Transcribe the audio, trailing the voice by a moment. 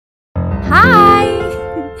Hi!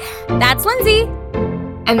 That's Lindsay.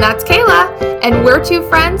 And that's Kayla. And we're two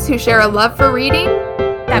friends who share a love for reading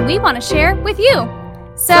that we want to share with you.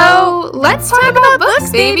 So let's talk about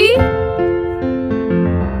books, baby!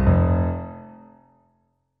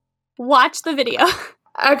 Watch the video.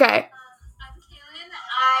 Okay. I'm Kaylin.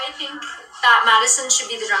 I think that Madison should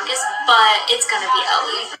be the drunkest, but it's gonna be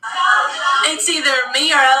Ellie. It's either me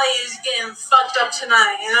or Ellie is getting fucked up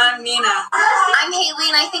tonight, and I'm Nina. I'm Haley,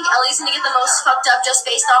 and I think Ellie's gonna get the most fucked up just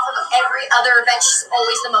based off of every other event. She's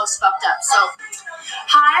always the most fucked up, so.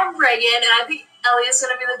 Hi, I'm Reagan, and I think Ellie is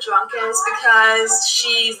gonna be the drunkest because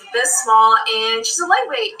she's this small and she's a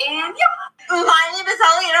lightweight, and yep. My name is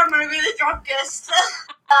Ellie, and I'm gonna be the drunkest.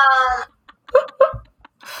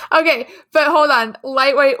 Okay, but hold on.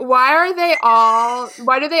 Lightweight, why do they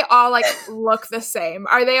all like look the same?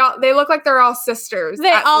 They look like they're all sisters.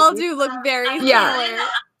 They all do look very similar.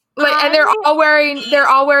 Like, and they're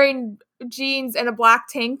all wearing jeans and a black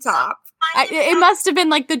tank top. It must have been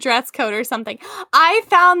like the dress code or something. I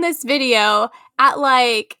found this video at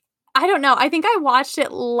I don't know. I think I watched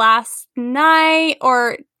it last night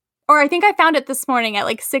or I think I found it this morning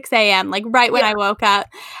at 6 a.m., right when I woke up.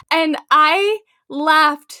 And I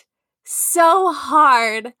laughed so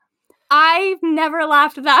hard. I've never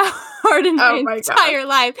laughed that hard in my entire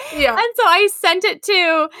life. Yeah. And so I sent it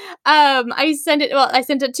to I sent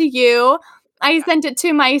it to you. I sent it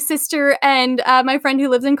to my sister and my friend who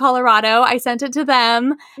lives in Colorado. I sent it to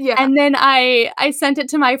them. Yeah. And then I sent it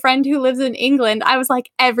to my friend who lives in England. I was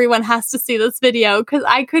like, everyone has to see this video because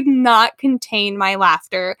I could not contain my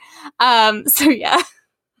laughter. So yeah.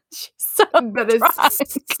 That is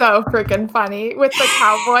so freaking funny with the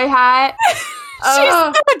cowboy hat. She's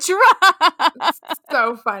so drunk.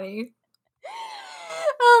 So funny.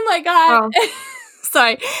 Oh my God. Oh.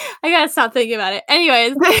 Sorry, I gotta stop thinking about it.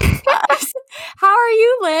 Anyways, how are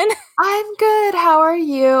you, Lynn? I'm good. How are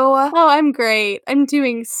you? Oh, I'm great. I'm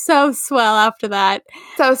doing so swell after that.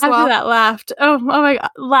 So swell. After that laughed. Oh my God.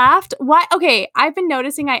 Laughed? Why? Okay, I've been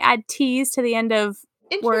noticing I add T's to the end of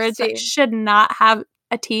words that should not have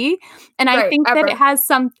a T. And I think that it has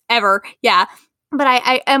yeah. But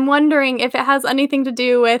I am wondering if it has anything to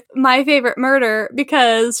do with My Favorite Murder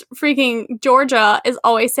because freaking Georgia is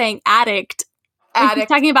always saying addict. Addict.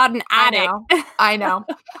 Talking about an addict. I know.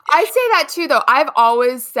 I say that too, though. I've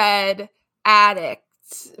always said addict,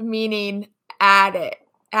 meaning addict.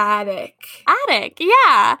 Addict,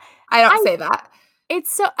 yeah. I don't say that.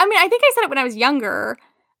 It's so, I mean, I think I said it when I was younger,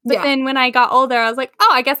 but then when I got older, I was like, oh,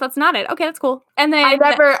 I guess that's not it. Okay, that's cool. And then I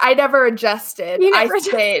never adjusted.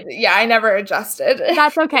 I never adjusted.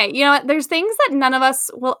 That's okay. You know what? There's things that none of us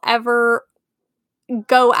will ever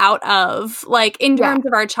go out of, in terms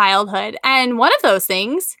of our childhood. And one of those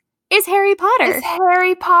things is Harry Potter. It's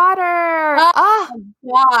Harry Potter. Oh,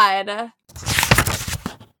 God.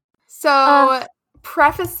 So,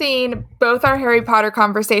 prefacing both our Harry Potter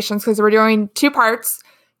conversations, because we're doing two parts.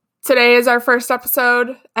 Today is our first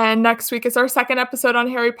episode, and next week is our second episode on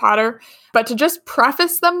Harry Potter. But to just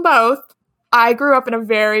preface them both, I grew up in a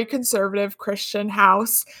very conservative Christian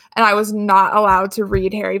house, and I was not allowed to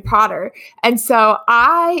read Harry Potter. And so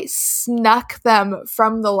I snuck them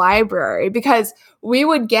from the library because we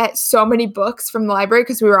would get so many books from the library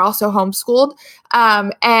because we were also homeschooled.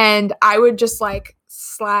 And I would just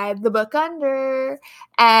slide the book under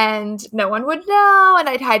and no one would know, and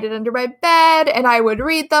I'd hide it under my bed and I would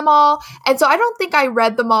read them all. And so I don't think I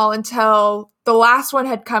read them all until the last one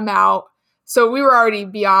had come out. So we were already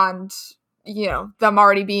beyond them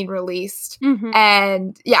already being released. Mm-hmm.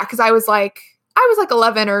 And yeah, because I was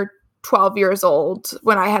 11 or 12 years old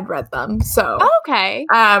when I had read them. So okay.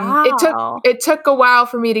 Wow. It took a while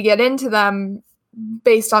for me to get into them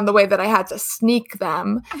based on the way that I had to sneak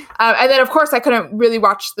them. And then of course I couldn't really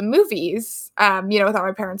watch the movies, without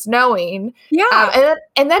my parents knowing. Yeah.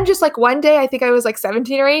 And then just one day, I think I was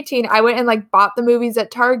 17 or 18, I went and bought the movies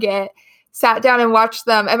at Target, sat down and watched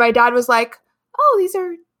them. And my dad was like, oh,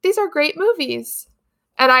 these are great movies.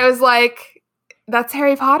 And I was like, that's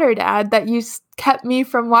Harry Potter, Dad, that you kept me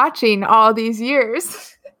from watching all these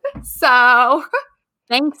years. So.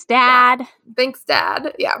 Thanks, Dad. Yeah. Thanks,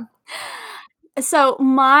 Dad. Yeah. So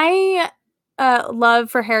my love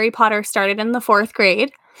for Harry Potter started in the 4th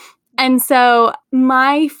grade. And so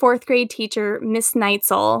my 4th grade teacher, Miss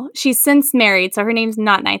Neitzel, she's since married, so her name's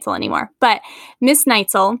not Neitzel anymore. But Miss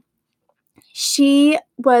Neitzel, she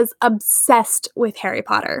was obsessed with Harry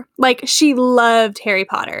Potter. She loved Harry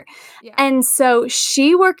Potter. Yeah. And so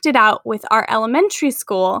she worked it out with our elementary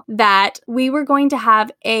school that we were going to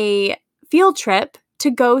have a field trip to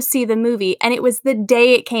go see the movie. And it was the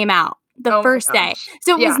day it came out. the Oh my first day. gosh.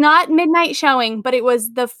 So it Yeah. was not midnight showing, but it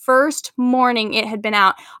was the first morning it had been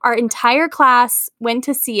out. Our entire class went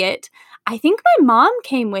to see it. I think my mom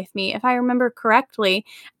came with me, if I remember correctly.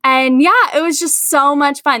 And yeah, it was just so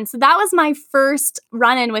much fun. So that was my first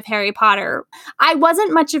run-in with Harry Potter. I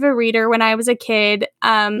wasn't much of a reader when I was a kid.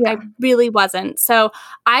 I really wasn't. So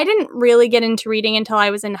I didn't really get into reading until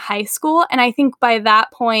I was in high school. And I think by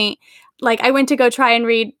that point, like, I went to go try and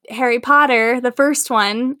read Harry Potter, the first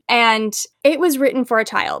one, and it was written for a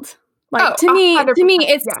child. Like, to me, 100%,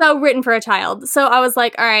 it's yeah. so written for a child. So I was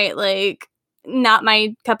like, all right, like, not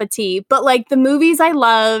my cup of tea. But like the movies I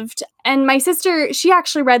loved, and my sister, she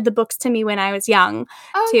actually read the books to me when I was young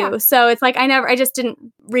too. Yeah. So it's like I just didn't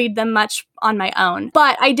read them much on my own.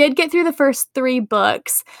 But I did get through the first 3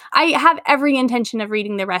 books. I have every intention of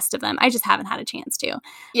reading the rest of them. I just haven't had a chance to.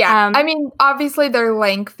 Yeah. I mean, obviously they're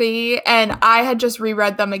lengthy, and I had just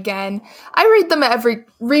reread them again. I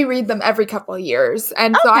reread them every couple of years.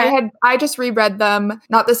 And so I just reread them,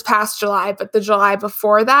 not this past July, but the July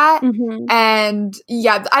before that. Mm-hmm. And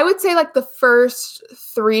yeah, I would say like the first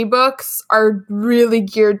 3 books are really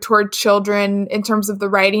geared toward children in terms of the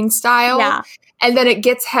writing style. Yeah. And then it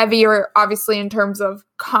gets heavier, obviously, in terms of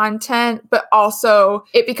content, but also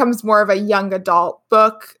it becomes more of a young adult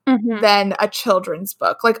book than a children's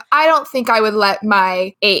book. Like, I don't think I would let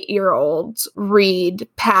my 8-year-old read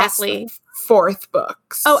past the 4th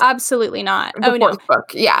books. Oh, absolutely not. The 4th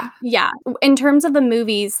book, yeah. Yeah. In terms of the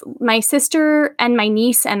movies, my sister and my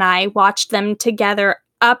niece and I watched them together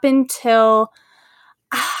up until,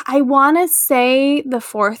 I want to say, the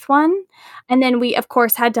 4th one. And then we, of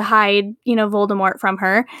course, had to hide, Voldemort from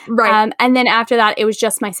her. Right. And then after that, it was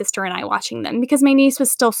just my sister and I watching them because my niece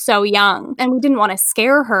was still so young and we didn't want to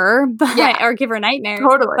scare her or give her nightmares.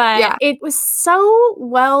 Totally. But it was so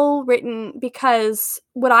well written because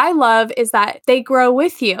what I love is that they grow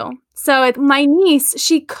with you. So my niece,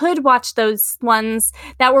 she could watch those ones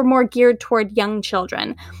that were more geared toward young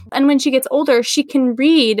children. And when she gets older, she can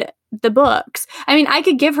read the books. I mean, I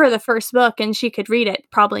could give her the first book and she could read it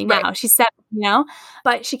probably now. Right. She's 7,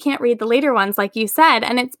 but she can't read the later ones, like you said.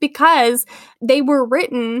 And it's because they were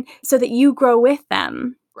written so that you grow with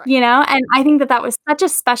them, And I think that was such a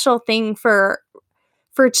special thing for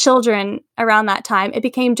children around that time. It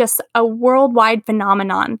became just a worldwide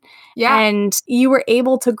phenomenon. Yeah. And you were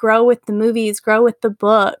able to grow with the movies, grow with the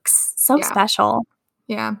books. So special.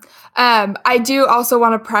 Yeah. I do also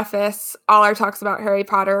want to preface all our talks about Harry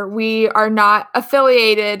Potter. We are not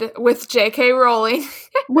affiliated with J.K. Rowling.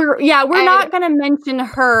 We're not going to mention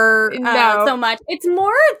her so much. It's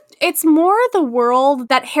more the world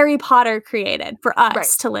that Harry Potter created for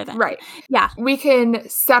us to live in. Right. Yeah. We can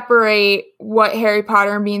separate what Harry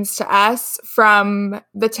Potter means to us from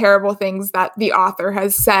the terrible things that the author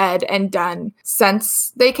has said and done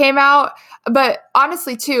since they came out. But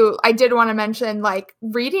honestly, too, I did want to mention, like,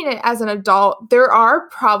 reading it as an adult, there are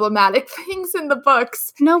problematic things in the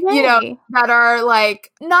books. No way. That are,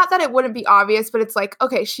 like, not that it wouldn't be obvious, but it's like,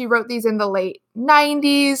 okay, she wrote these in the late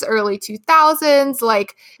 90s, early 2000s.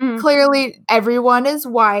 Like, clearly everyone is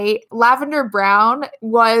white. Lavender Brown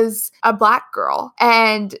was a black girl.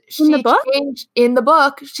 And in the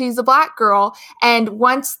book, she's a black girl. And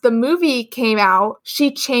once the movie came out,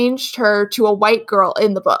 she changed her to a white girl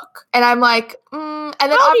in the book. And I'm like, and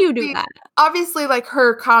then how do you do that? Obviously, like,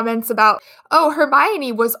 her comments about,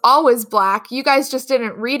 Hermione was always black. You guys just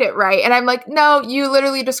didn't read it right. And I'm like, no, you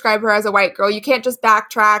literally describe her as a white girl. You can't just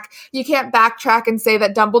backtrack. You can't backtrack and say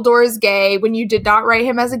that Dumbledore is gay when you did not write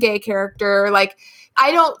him as a gay character. Like,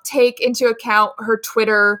 I don't take into account her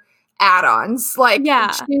Twitter add-ons. Like,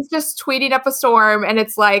 she's just tweeting up a storm and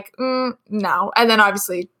it's like, no. And then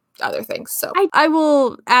obviously other things. So I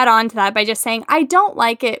will add on to that by just saying I don't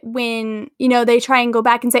like it when, they try and go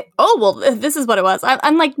back and say, oh, well, this is what it was.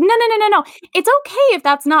 I'm like, no. It's okay if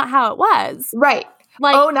that's not how it was. Right.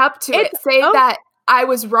 Like, own up to it. Say that I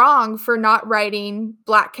was wrong for not writing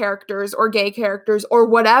black characters or gay characters or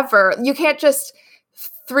whatever. You can't just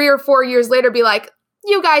 3 or 4 years later be like,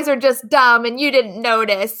 you guys are just dumb and you didn't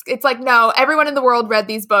notice. It's like, no, everyone in the world read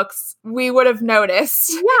these books. We would have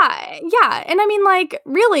noticed. Yeah. And I mean, like,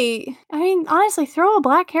 really, honestly, throw a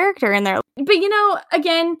black character in there. But,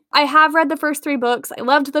 again, I have read the first 3 books. I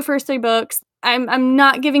loved the first 3 books. I'm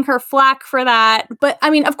not giving her flack for that. But, I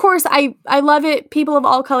mean, of course, I love it. People of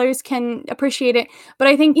all colors can appreciate it. But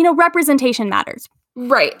I think, representation matters.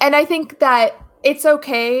 Right. And I think that it's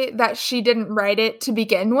okay that she didn't write it to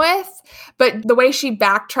begin with, but the way she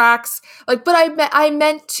backtracks, like, but I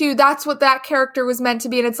meant to, that's what that character was meant to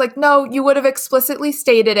be. And it's like, no, you would have explicitly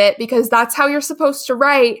stated it because that's how you're supposed to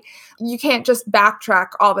write. You can't just backtrack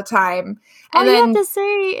all the time. All you have to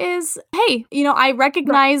say is, hey, I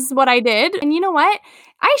recognize what I did. And you know what?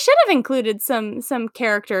 I should have included some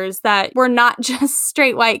characters that were not just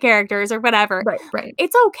straight white characters or whatever. Right.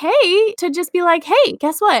 It's okay to just be like, hey,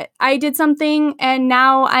 guess what? I did something and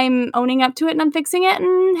now I'm owning up to it and I'm fixing it.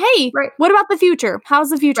 And hey, what about the future?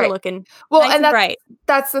 How's the future looking? Well, nice and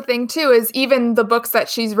that's the thing too, is even the books that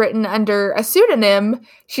she's written under a pseudonym,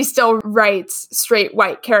 she still writes straight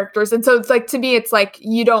white characters. And so it's like, to me, it's like,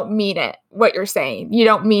 you don't mean it, what you're saying. You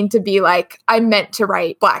don't mean to be like, I meant to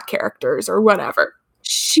write Black characters or whatever.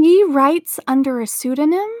 She writes under a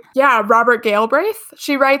pseudonym? Yeah, Robert Galbraith.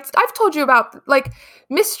 She writes, I've told you about, like,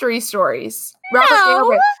 mystery stories. No. Robert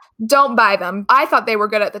Galbraith. Don't buy them. I thought they were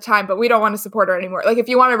good at the time, but we don't want to support her anymore. Like, if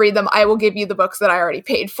you want to read them, I will give you the books that I already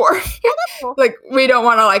paid for. Cool. Like, we don't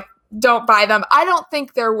want to, like, don't buy them. I don't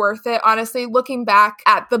think they're worth it. Honestly, looking back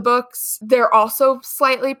at the books, they're also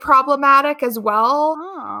slightly problematic as well.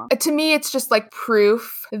 Oh. To me, it's just like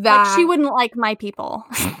proof that like she wouldn't like my people.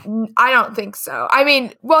 I don't think so. I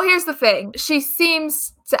mean, well, here's the thing. She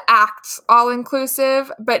seems to act all-inclusive,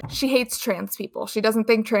 but she hates trans people. She doesn't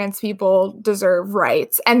think trans people deserve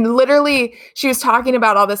rights. And literally, she was talking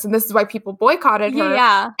about all this, and this is why people boycotted her.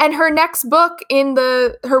 Yeah. And her next book in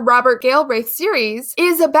her Robert Galbraith series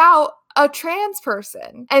is about a trans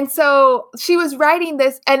person. And so she was writing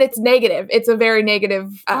this, and it's negative. It's a very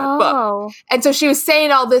negative book. And so she was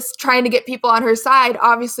saying all this, trying to get people on her side,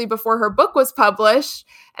 obviously before her book was published.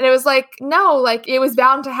 And it was like, no, like it was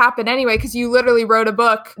bound to happen anyway, because you literally wrote a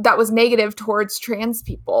book that was negative towards trans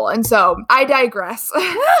people. And so I digress.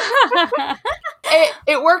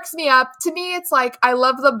 It works me up. To me, it's like, I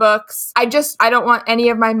love the books. I don't want any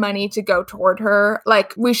of my money to go toward her.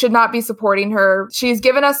 Like, we should not be supporting her. She's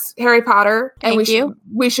given us Harry Potter, and we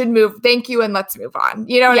should move. Thank you, and let's move on.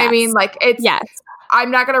 You know what I mean? Like, it's I'm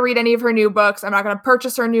not going to read any of her new books. I'm not going to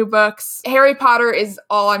purchase her new books. Harry Potter is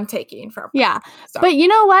all I'm taking from her. Yeah. So. But you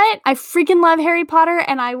know what? I freaking love Harry Potter,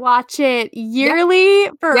 and I watch it yearly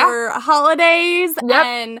for holidays.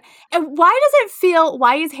 And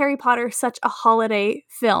why is Harry Potter such a holiday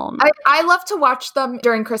film? I love to watch them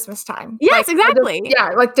during Christmas time. Yes, like, exactly.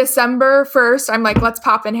 Like December 1st, I'm like, let's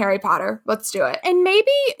pop in Harry Potter. Let's do it. And maybe,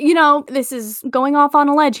 this is going off on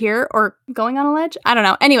a ledge here, or going on a ledge? I don't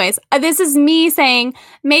know. Anyways, this is me saying,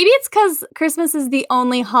 maybe it's because Christmas is the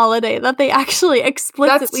only holiday that they actually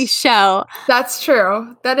explicitly show. That's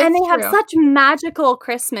true. That is true. And they have such magical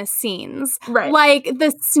Christmas scenes. Right. Like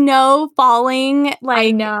the snow falling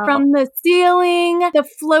from the ceiling, the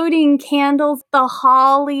floating candles, the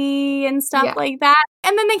holly and stuff like that.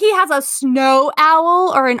 And then he has a snow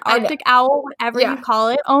owl or an Arctic owl, whatever you call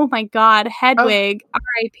it. Oh my God, Hedwig,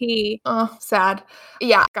 R.I.P. Oh, sad.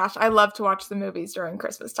 Yeah, gosh, I love to watch the movies during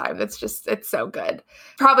Christmas time. It's so good.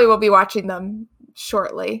 Probably will be watching them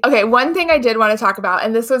shortly. Okay, one thing I did want to talk about,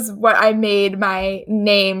 and this was what I made my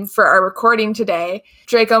name for our recording today,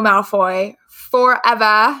 Draco Malfoy.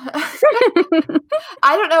 Forever. I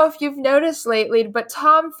don't know if you've noticed lately, but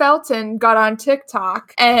Tom Felton got on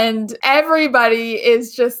TikTok and everybody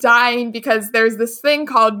is just dying because there's this thing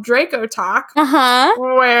called Draco Talk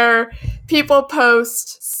where people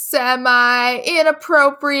post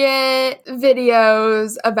semi-inappropriate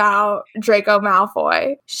videos about Draco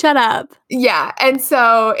Malfoy. Shut up. Yeah, and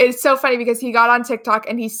so it's so funny because he got on TikTok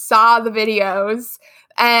and he saw the videos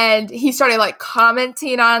and he started like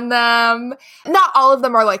commenting on them. Not all of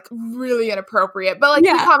them are like really inappropriate, but like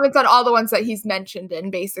he comments on all the ones that he's mentioned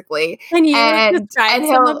in, basically. And you describe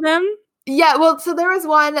some of them? Yeah, well, so there was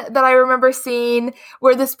one that I remember seeing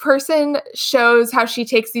where this person shows how she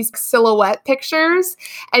takes these silhouette pictures,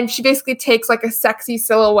 and she basically takes like a sexy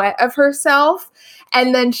silhouette of herself,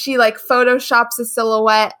 and then she like photoshops a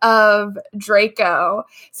silhouette of Draco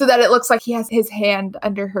so that it looks like he has his hand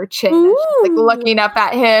under her chin, and she's, like looking up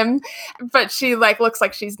at him, but she like looks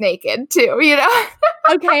like she's naked too,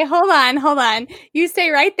 Okay, hold on. You stay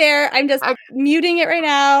right there. I'm just muting it right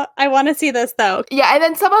now. I want to see this though. Yeah, and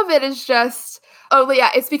then some of it is just Oh,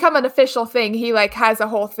 yeah, it's become an official thing. He, like, has a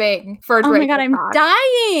whole thing for Draco. Oh my god, I'm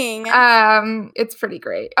dying. It's pretty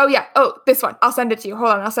great. Oh, yeah. Oh, this one. I'll send it to you. Hold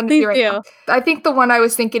on. I'll send it to Please you right do. now. I think the one I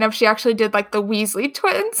was thinking of, she actually did, like, the Weasley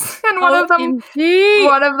twins. And one of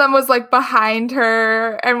them was, like, behind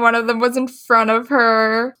her, and one of them was in front of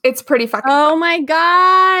her. It's pretty fucking Oh fun. my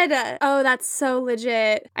god. Oh, that's so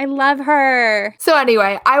legit. I love her. So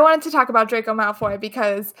anyway, I wanted to talk about Draco Malfoy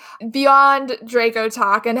because beyond Draco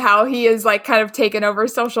talk and how he is, like, kind of taken over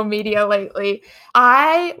social media lately,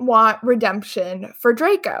 I want redemption for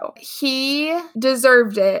Draco. He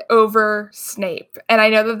deserved it over Snape. And I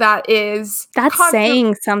know that is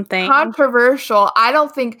saying something. Controversial. I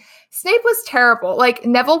don't think Snape was terrible. Like,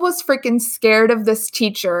 Neville was freaking scared of this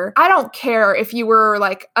teacher. I don't care if you were,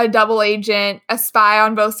 like, a double agent, a spy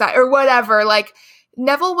on both sides, or whatever. Like,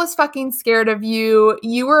 Neville was fucking scared of you.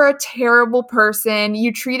 You were a terrible person.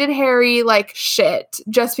 You treated Harry like shit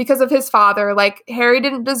just because of his father. Like, Harry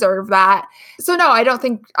didn't deserve that. So no, I don't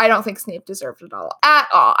think Snape deserved it all. At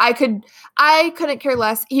all. I couldn't care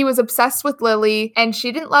less. He was obsessed with Lily and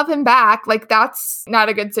she didn't love him back. Like, that's not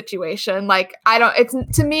a good situation. Like,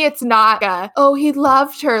 to me it's not he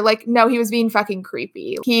loved her. Like, no, he was being fucking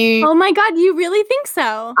creepy. Oh my god, you really think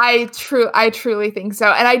so? I truly think so.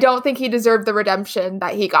 And I don't think he deserved the redemption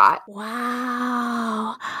that he got.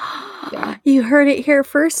 Wow. Yeah. You heard it here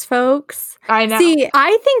first, folks. I know. See,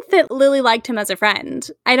 I think that Lily liked him as a friend.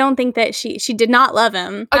 I don't think that she did not love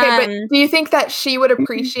him. Okay, but do you think that she would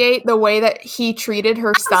appreciate the way that he treated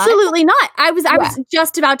her son? Absolutely not. I was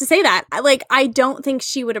just about to say that. Like, I don't think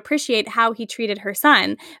she would appreciate how he treated her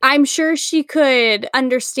son. I'm sure she could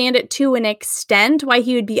understand it to an extent why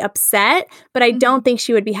he would be upset, but I don't think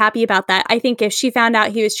she would be happy about that. I think if she found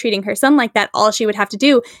out he was treating her son like that, all she would have to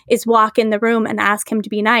do is walk in the room and ask him to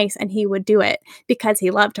be nice, and he would do it because he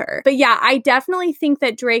loved her. But yeah, I definitely think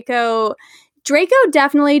that Draco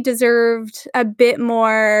definitely deserved a bit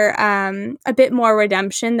more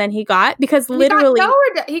redemption than he got, because literally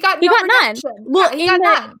he got none. Well,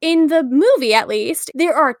 in the movie, at least,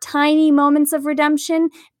 there are tiny moments of redemption,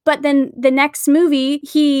 but then the next movie,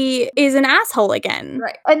 he is an asshole again.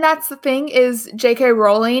 Right. And that's the thing, is J.K.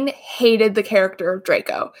 Rowling hated the character of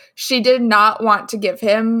Draco. She did not want to give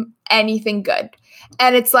him anything good.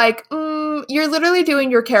 And it's like, you're literally doing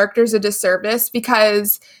your characters a disservice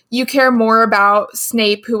because you care more about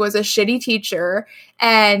Snape, who was a shitty teacher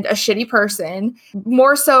and a shitty person,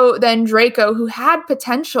 more so than Draco, who had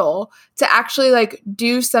potential to actually, like,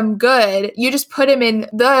 do some good. You just put him in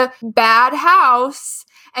the bad house,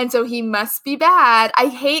 and so he must be bad. I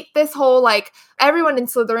hate this whole, like, everyone in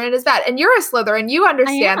Slytherin is bad. And you're a Slytherin. You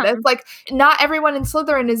understand this. Like, not everyone in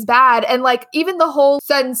Slytherin is bad. And, like, even the whole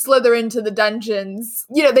send Slytherin to the dungeons,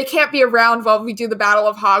 you know, they can't be around while we do the Battle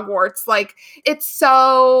of Hogwarts. Like, it's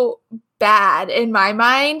so bad in my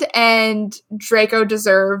mind. And Draco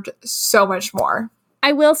deserved so much more.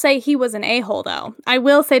 I will say he was an a-hole, though. I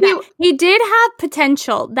will say that. He did have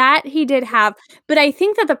potential. That he did have. But I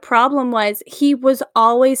think that the problem was he was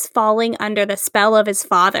always falling under the spell of his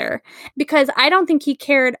father. Because I don't think he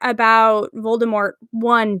cared about Voldemort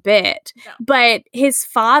one bit. No. But his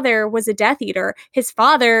father was a Death Eater. His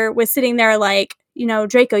father was sitting there like, you know,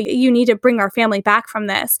 Draco, you need to bring our family back from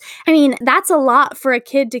this. I mean, that's a lot for a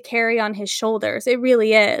kid to carry on his shoulders. It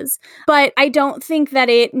really is. But I don't think that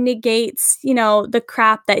it negates, you know, the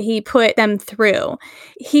crap that he put them through.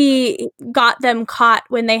 He got them caught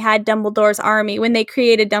when they had Dumbledore's army, when they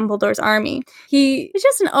created Dumbledore's army. He was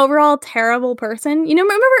just an overall terrible person. You know,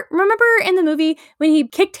 remember in the movie when he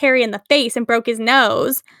kicked Harry in the face and broke his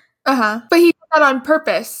nose? But he did that on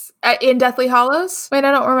purpose in Deathly Hallows? Wait,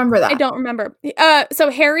 I don't remember that. I don't remember.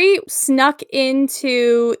 So Harry snuck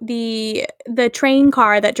into the train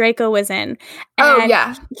car that Draco was in.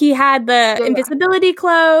 And he had the invisibility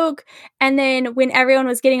cloak. And then when everyone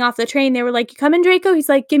was getting off the train, they were like, "You come in, Draco?" He's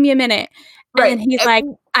like, "Give me a minute." Right. And he's like,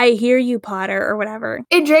 "I hear you, Potter," or whatever.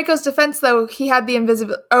 In Draco's defense, though, he had the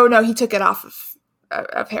invisibility. Oh, no, he took it off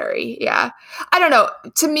of Harry. Yeah. I don't know.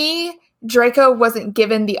 To me, Draco wasn't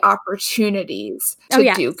given the opportunities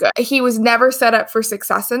to do good. He was never set up for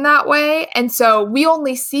success in that way. And so we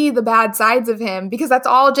only see the bad sides of him because that's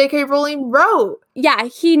all J.K. Rowling wrote. Yeah,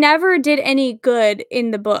 he never did any good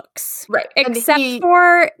in the books. Right. Except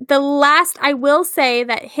for the last, I will say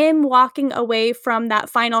that him walking away from that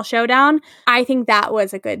final showdown, I think that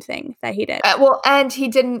was a good thing that he did. And he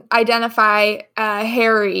didn't identify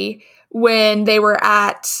Harry when they were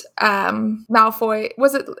at Malfoy.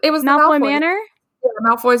 It was Malfoy Manor?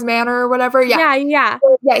 Malfoy's manor or whatever. Yeah. Yeah.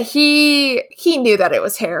 Yeah, he knew that it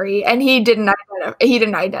was Harry, and he didn't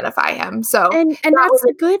identify him. So And that's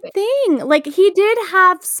a good thing. Like, he did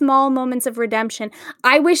have small moments of redemption.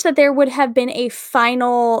 I wish that there would have been a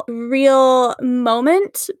final real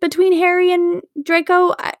moment between Harry and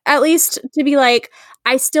Draco, at least to be like,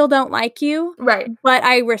 I still don't like you, right, but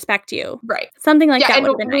I respect you. Right. Something like that and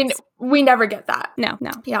would have been nice. We never get that. No.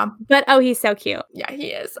 Yeah. But, he's so cute. Yeah, he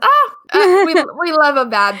is. We love a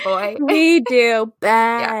bad boy. We do.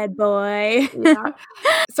 Bad boy. Yeah.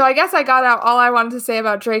 So I guess I got out all I wanted to say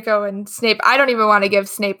about Draco and Snape. I don't even want to give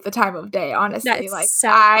Snape the time of day, honestly. That's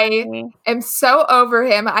I am so over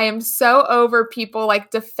him. I am so over people like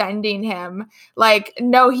defending him. Like,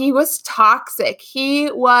 no, he was toxic. He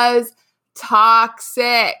was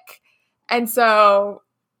toxic. And so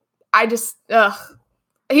I just,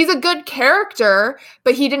 he's a good character,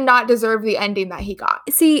 but he did not deserve the ending that he got.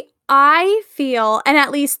 See, I feel, and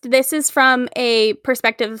at least this is from a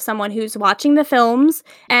perspective of someone who's watching the films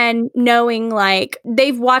and knowing, like,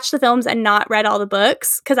 they've watched the films and not read all the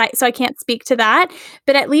books, so I can't speak to that.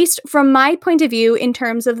 But at least from my point of view, in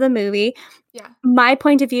terms of the movie, my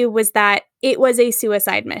point of view was that it was a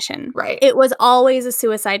suicide mission. Right. It was always a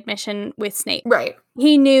suicide mission with Snape. Right.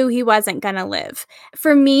 He knew he wasn't going to live.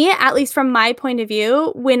 For me, at least from my point of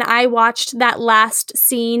view, when I watched that last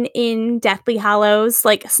scene in Deathly Hallows,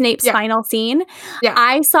 like Snape's final scene,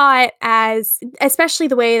 I saw it as, especially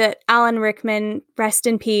the way that Alan Rickman, rest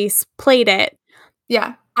in peace, played it.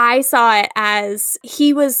 Yeah. I saw it as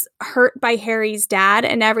he was hurt by Harry's dad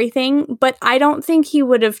and everything, but I don't think he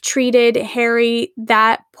would have treated Harry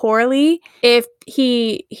that poorly if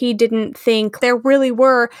he didn't think there really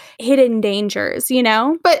were hidden dangers, you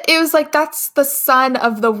know? But it was like, that's the son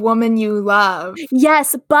of the woman you love.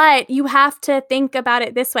 Yes, but you have to think about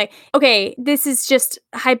it this way. Okay, this is just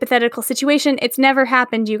a hypothetical situation. It's never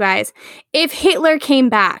happened, you guys. If Hitler came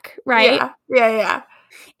back, right? Yeah.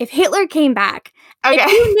 If Hitler came back, okay.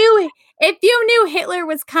 If you knew Hitler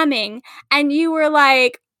was coming and you were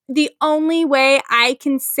like, the only way I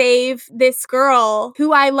can save this girl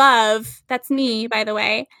who I love, that's me, by the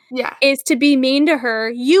way, is to be mean to her,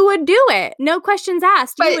 you would do it. No questions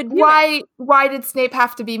asked. But you would do it. Why did Snape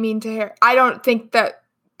have to be mean to her? I don't think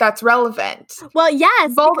that's relevant. Well, yes,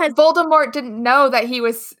 because Voldemort didn't know that he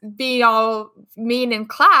was being all mean in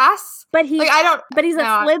class. But he's a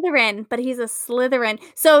Slytherin. But he's a Slytherin.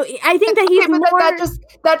 So I think that he's more.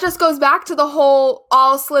 That just goes back to the whole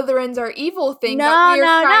all Slytherins are evil thing.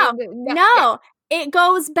 No. It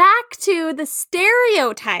goes back to the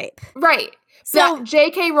stereotype. Right. So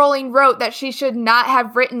J.K. Rowling wrote that she should not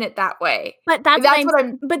have written it that way. But that's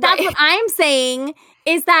what I'm saying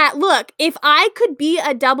is that, look, if I could be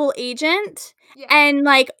a double agent and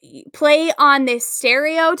like play on this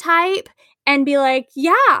stereotype and be like,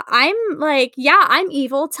 I'm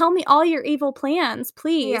evil. Tell me all your evil plans,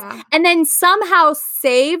 please. Yeah. And then somehow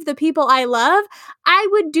save the people I love, I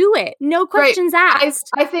would do it. No questions asked.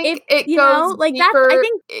 I think it goes deeper.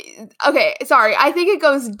 I think it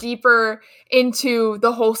goes deeper into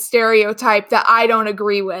the whole stereotype that I don't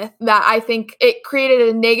agree with. That I think it created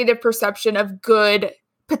a negative perception of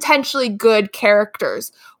potentially good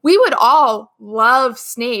characters. We would all love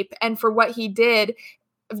Snape and for what he did,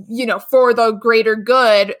 for the greater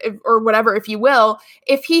good or whatever, if you will,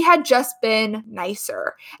 if he had just been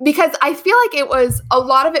nicer. Because I feel like a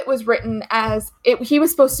lot of it was written as he was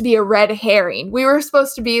supposed to be a red herring. We were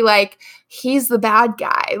supposed to be like, he's the bad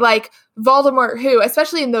guy. Like Voldemort, who,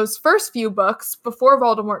 especially in those first few books before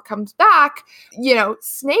Voldemort comes back,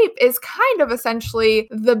 Snape is kind of essentially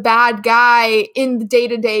the bad guy in the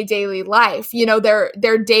day-to-day daily life.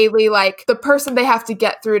 Their daily, like the person they have to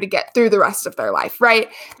get through the rest of their life, right?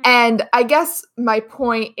 And I guess my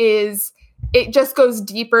point is it just goes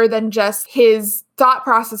deeper than just his thought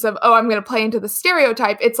process of, I'm going to play into the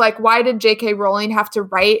stereotype. It's like, why did J.K. Rowling have to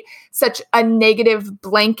write such a negative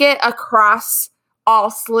blanket across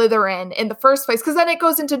all Slytherin in the first place? Because then it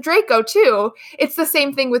goes into Draco too. It's the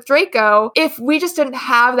same thing with Draco. If we just didn't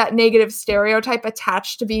have that negative stereotype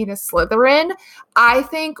attached to being a Slytherin, I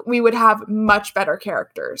think we would have much better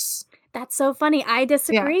characters. That's so funny. I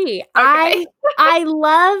disagree. Yeah. Okay. I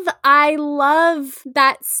love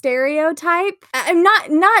that stereotype. I'm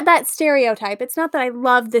not that stereotype. It's not that I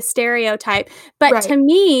love the stereotype, but to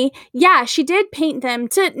me, she did paint them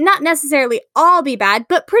to not necessarily all be bad,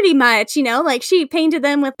 but pretty much, like she painted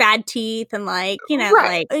them with bad teeth and like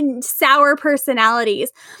sour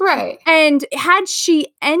personalities. Right. And had she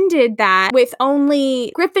ended that with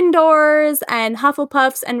only Gryffindors and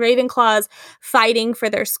Hufflepuffs and Ravenclaws fighting for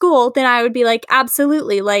their school, then then I would be like,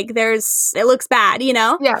 absolutely, like it looks bad, you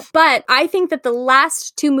know? Yeah. But I think that the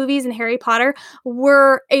last 2 movies in Harry Potter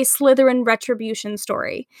were a Slytherin retribution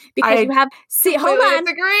story. Because I you have, hold on.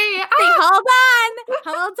 Disagree.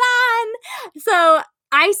 Hold on. So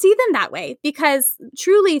I see them that way because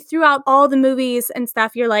truly throughout all the movies and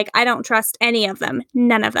stuff, you're like, I don't trust any of them.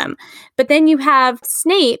 None of them. But then you have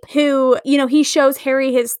Snape who, you know, he shows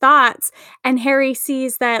Harry his thoughts and Harry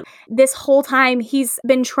sees that this whole time he's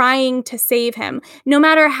been trying to save him. No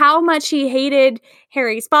matter how much he hated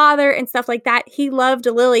Harry's father and stuff like that, he loved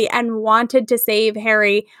Lily and wanted to save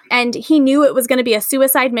Harry. And he knew it was going to be a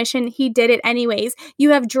suicide mission. He did it anyways. You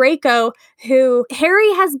have Draco who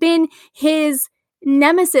Harry has been his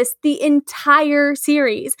nemesis the entire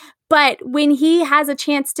series, but when he has a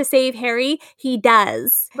chance to save Harry, he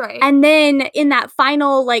does. Right. And then in that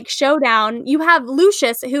final like showdown, you have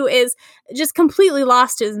Lucius who is just completely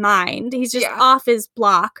lost his mind. He's just off his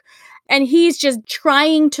block. And he's just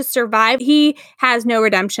trying to survive. He has no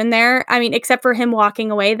redemption there. I mean, except for him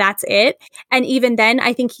walking away, that's it. And even then,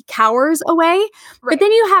 I think he cowers away. Right. But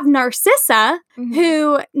then you have Narcissa,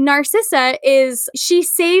 who Narcissa she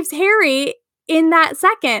saves Harry in that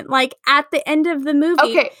second, like at the end of the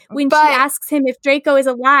movie, when she asks him if Draco is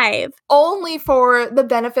alive. Only for the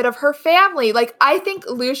benefit of her family. Like, I think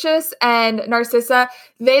Lucius and Narcissa,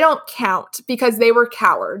 they don't count because they were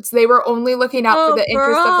cowards. They were only looking out for the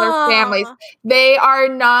interests of their families. They are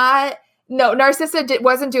not... No, Narcissa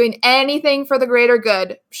wasn't doing anything for the greater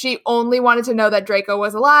good. She only wanted to know that Draco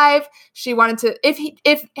was alive. She wanted to...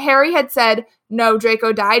 If Harry had said, no,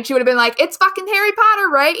 Draco died, she would have been like, it's fucking Harry Potter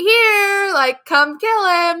right here. Like, come kill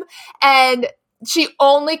him. And she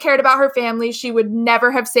only cared about her family. She would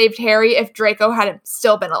never have saved Harry if Draco hadn't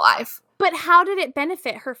still been alive. But how did it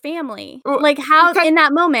benefit her family? Like, in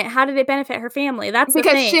that moment, how did it benefit her family? That's the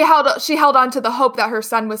thing. Because she held on to the hope that her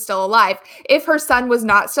son was still alive. If her son was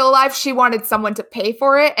not still alive, she wanted someone to pay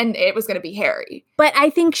for it, and it was going to be Harry. But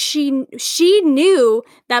I think she knew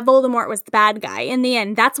that Voldemort was the bad guy in the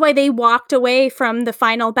end. That's why they walked away from the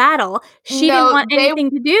final battle. She didn't want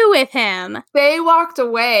anything to do with him. They walked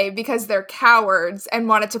away because they're cowards and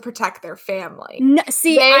wanted to protect their family. No,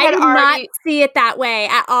 see, I did not see it that way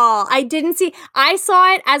at all. I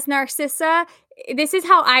saw it as Narcissa. This is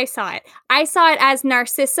how I saw it. I saw it as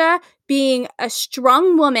Narcissa being a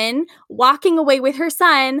strong woman walking away with her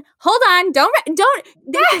son. Hold on, don't.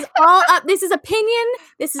 This is all up. This is opinion.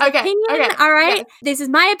 This is opinion. Okay. All right. Yes. This is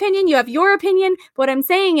my opinion. You have your opinion. What I'm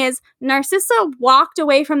saying is Narcissa walked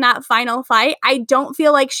away from that final fight. I don't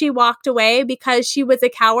feel like she walked away because she was a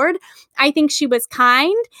coward. I think she was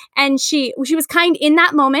kind, and she was kind in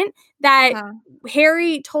that moment that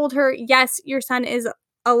Harry told her, yes, your son is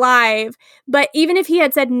alive. But even if he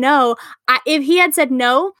had said no, I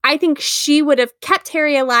think she would have kept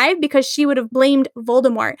Harry alive because she would have blamed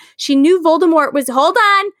Voldemort. She knew Voldemort was,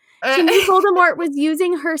 she knew Voldemort was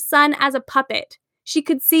using her son as a puppet. She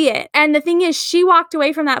could see it. And the thing is, she walked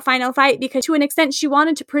away from that final fight because to an extent she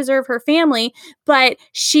wanted to preserve her family, but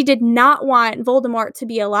she did not want Voldemort to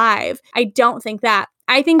be alive. I don't think that.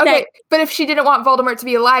 I think that... But if she didn't want Voldemort to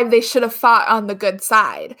be alive, they should have fought on the good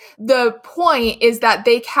side. The point is that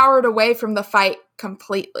they cowered away from the fight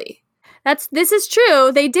completely. This is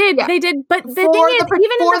true. They did. Yeah. They did. But the thing is,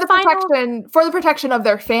 even in the for the protection of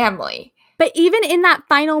their family. But even in that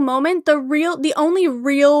final moment, the only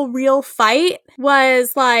real fight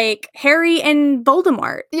was like Harry and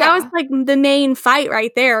Voldemort. Yeah. That was like the main fight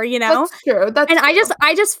right there, you know? That's true.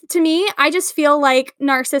 I just feel like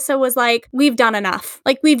Narcissa was like, we've done enough.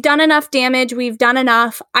 Like, we've done enough damage. We've done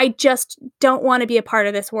enough. I just don't want to be a part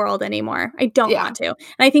of this world anymore. I don't want to. And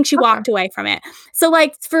I think she walked away from it. So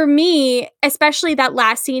like for me, especially that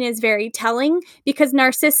last scene is very telling because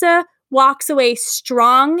Narcissa walks away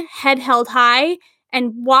strong, head held high,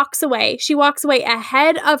 and walks away. She walks away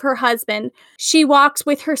ahead of her husband. She walks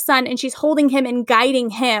with her son, and she's holding him and guiding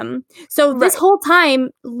him. So this whole time,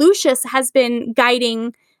 Lucius has been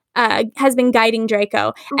guiding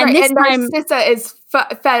Draco. And this time, Narcissa is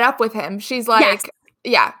fed up with him. She's like,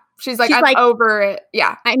 She's like, I'm over it.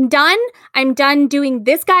 Yeah. I'm done. I'm done doing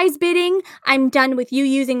this guy's bidding. I'm done with you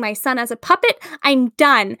using my son as a puppet. I'm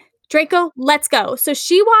done. Draco, let's go. So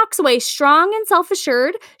she walks away strong and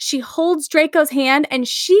self-assured. She holds Draco's hand and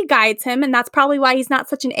she guides him. And that's probably why he's not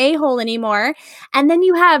such an a-hole anymore. And then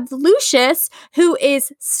you have Lucius, who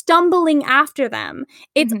is stumbling after them.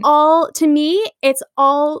 It's to me, it's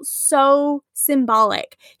all so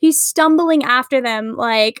symbolic. He's stumbling after them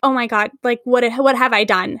like, oh my God, like what have I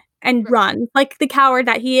done? and run like the coward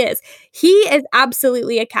that he is. He is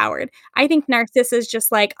absolutely a coward. I think Narcissa is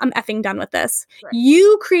just like, I'm effing done with this. Right.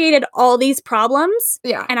 You created all these problems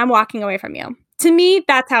Yeah. and I'm walking away from you. To me,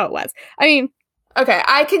 that's how it was. I mean, okay,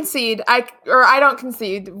 I concede. I don't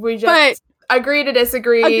concede. We just agree to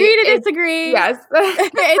disagree. Agree to disagree. Yes.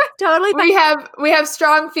 It's totally fine. We have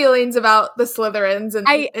strong feelings about the Slytherins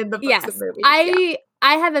in the books and movies.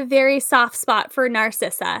 I have a very soft spot for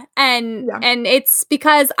Narcissa, and it's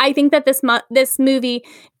because I think that this movie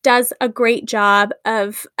does a great job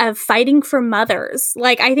of fighting for mothers.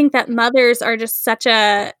 Like, I think that mothers are just such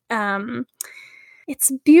a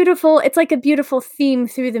it's beautiful. It's like a beautiful theme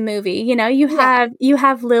through the movie. You know, you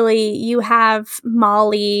have Lily, you have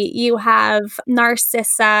Molly, you have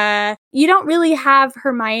Narcissa. You don't really have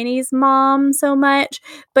Hermione's mom so much,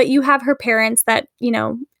 but you have her parents that, you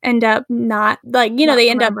know, end up not like, you know, they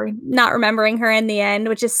end up not remembering her in the end,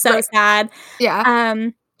 which is so sad. Yeah.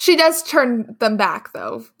 She does turn them back,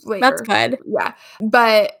 though, later. That's good. Yeah.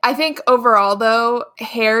 But I think overall, though,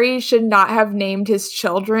 Harry should not have named his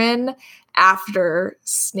children after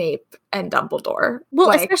Snape and Dumbledore. Well,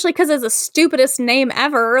 like, especially because it's the stupidest name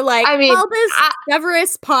ever. Like, I mean, Albus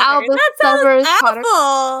Severus Potter. Albus That sounds Severus awful.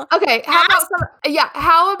 Potter. Okay,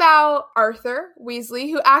 how about Arthur Weasley,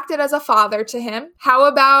 who acted as a father to him? How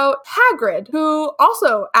about Hagrid, who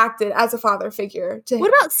also acted as a father figure to him?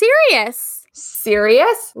 What about Sirius?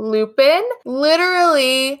 Sirius, Lupin,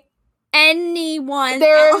 literally anyone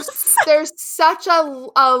else. There's such a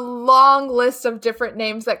long list of different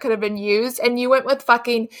names that could have been used, and you went with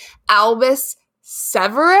fucking Albus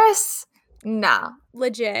Severus? No.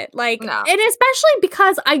 Legit. Like, no. And especially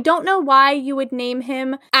because I don't know why you would name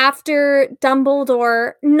him after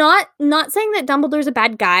Dumbledore. Not saying that Dumbledore's a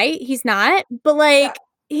bad guy. He's not. But like,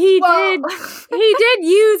 he did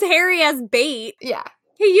use Harry as bait. Yeah.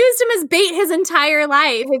 He used him as bait his entire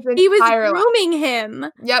life. He was grooming him.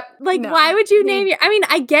 Yep. Like, why would you name your... I mean,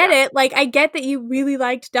 I get it. Like, I get that you really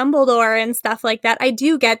liked Dumbledore and stuff like that. I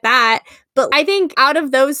do get that. But I think out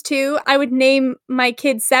of those two, I would name my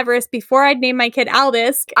kid Severus before I'd name my kid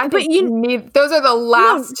Albus. I think those are the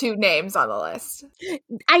last two names on the list.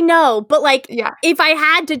 I know. But, like, if I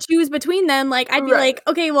had to choose between them, like, I'd be like,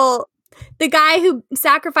 okay, well... the guy who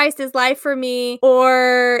sacrificed his life for me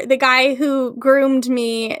or the guy who groomed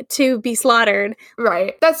me to be slaughtered.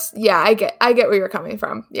 Right. I get where you're coming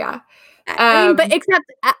from. Yeah. I mean, but except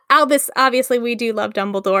Albus, obviously we do love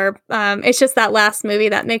Dumbledore. It's just that last movie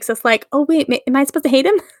that makes us like, oh wait, am I supposed to hate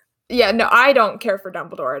him? Yeah, no, I don't care for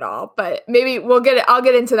Dumbledore at all, but maybe I'll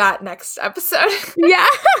get into that next episode. Yeah.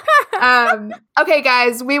 Okay,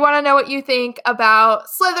 guys, we want to know what you think about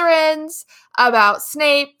Slytherins, about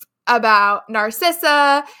Snape, about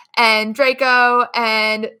Narcissa and Draco,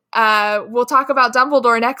 and we'll talk about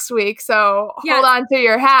Dumbledore next week, so hold on to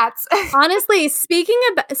your hats. Honestly,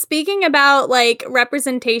 speaking about like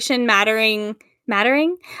representation mattering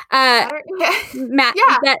that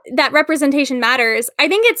representation matters. I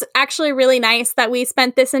think it's actually really nice that we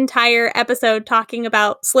spent this entire episode talking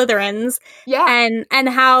about Slytherins. Yeah. And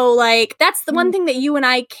how, like, that's the one thing that you and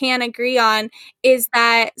I can agree on is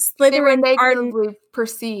that Slytherins are negatively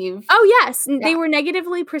perceived. Oh yes, they were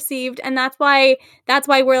negatively perceived, and that's why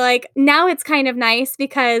we're like, now it's kind of nice,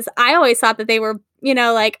 because I always thought that they were, you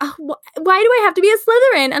know, like, oh, why do I have to be a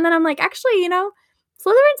Slytherin? And then I'm like, actually, you know,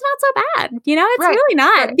 Slytherin's not so bad, you know? It's really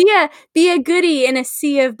not. Right. Be a goodie in a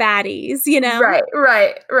sea of baddies, you know? Right.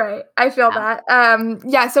 I feel that.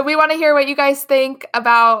 So we want to hear what you guys think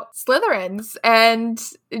about Slytherins and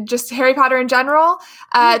just Harry Potter in general.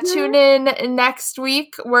 Tune in next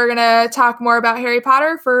week. We're going to talk more about Harry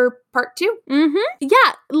Potter for part 2.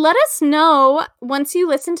 Yeah, let us know, once you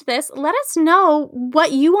listen to this, let us know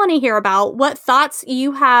what you want to hear about, what thoughts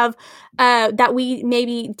you have that we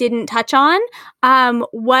maybe didn't touch on,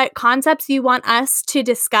 what concepts you want us to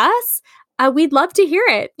discuss. We'd love to hear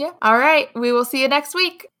it. Yeah. All right. We will see you next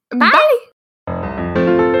week. Bye.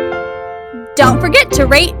 Don't forget to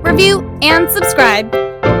rate, review, and subscribe.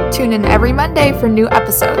 Tune in every Monday for new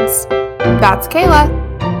episodes. That's Kayla.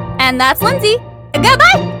 And that's Lindsay.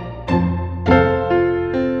 Goodbye.